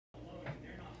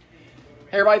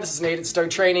Hey everybody, this is Nate at Stowe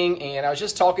Training, and I was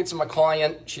just talking to my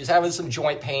client. She's having some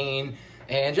joint pain,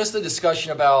 and just a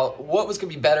discussion about what was going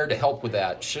to be better to help with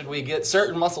that. Should we get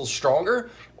certain muscles stronger,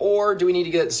 or do we need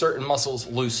to get certain muscles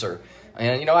looser?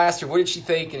 And I asked her, what did she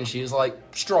think? And she was like,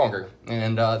 stronger.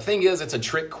 And the thing is, it's a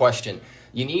trick question.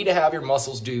 You need to have your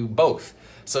muscles do both.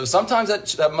 So sometimes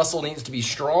that muscle needs to be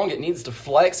strong, it needs to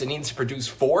flex, it needs to produce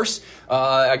force.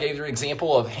 I gave you an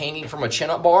example of hanging from a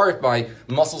chin-up bar. If my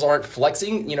muscles aren't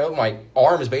flexing, my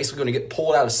arm is basically going to get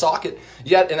pulled out of socket.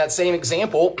 Yet in that same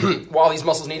example, while these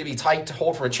muscles need to be tight to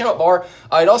hold from a chin-up bar,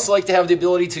 I'd also like to have the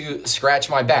ability to scratch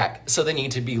my back, so they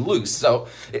need to be loose. So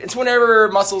it's whenever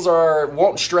muscles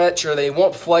won't stretch or they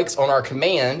won't flex on our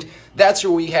command, that's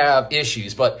where we have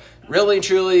issues. But really and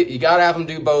truly, you got to have them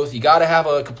do both. You got to have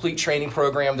a complete training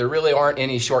program. There really aren't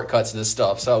any shortcuts to this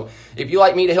stuff. So if you'd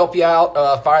like me to help you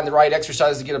out, find the right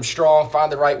exercises to get them strong, find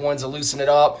the right ones to loosen it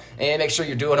up, and make sure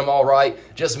you're doing them all right,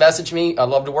 just message me. I'd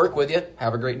love to work with you.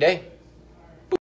 Have a great day.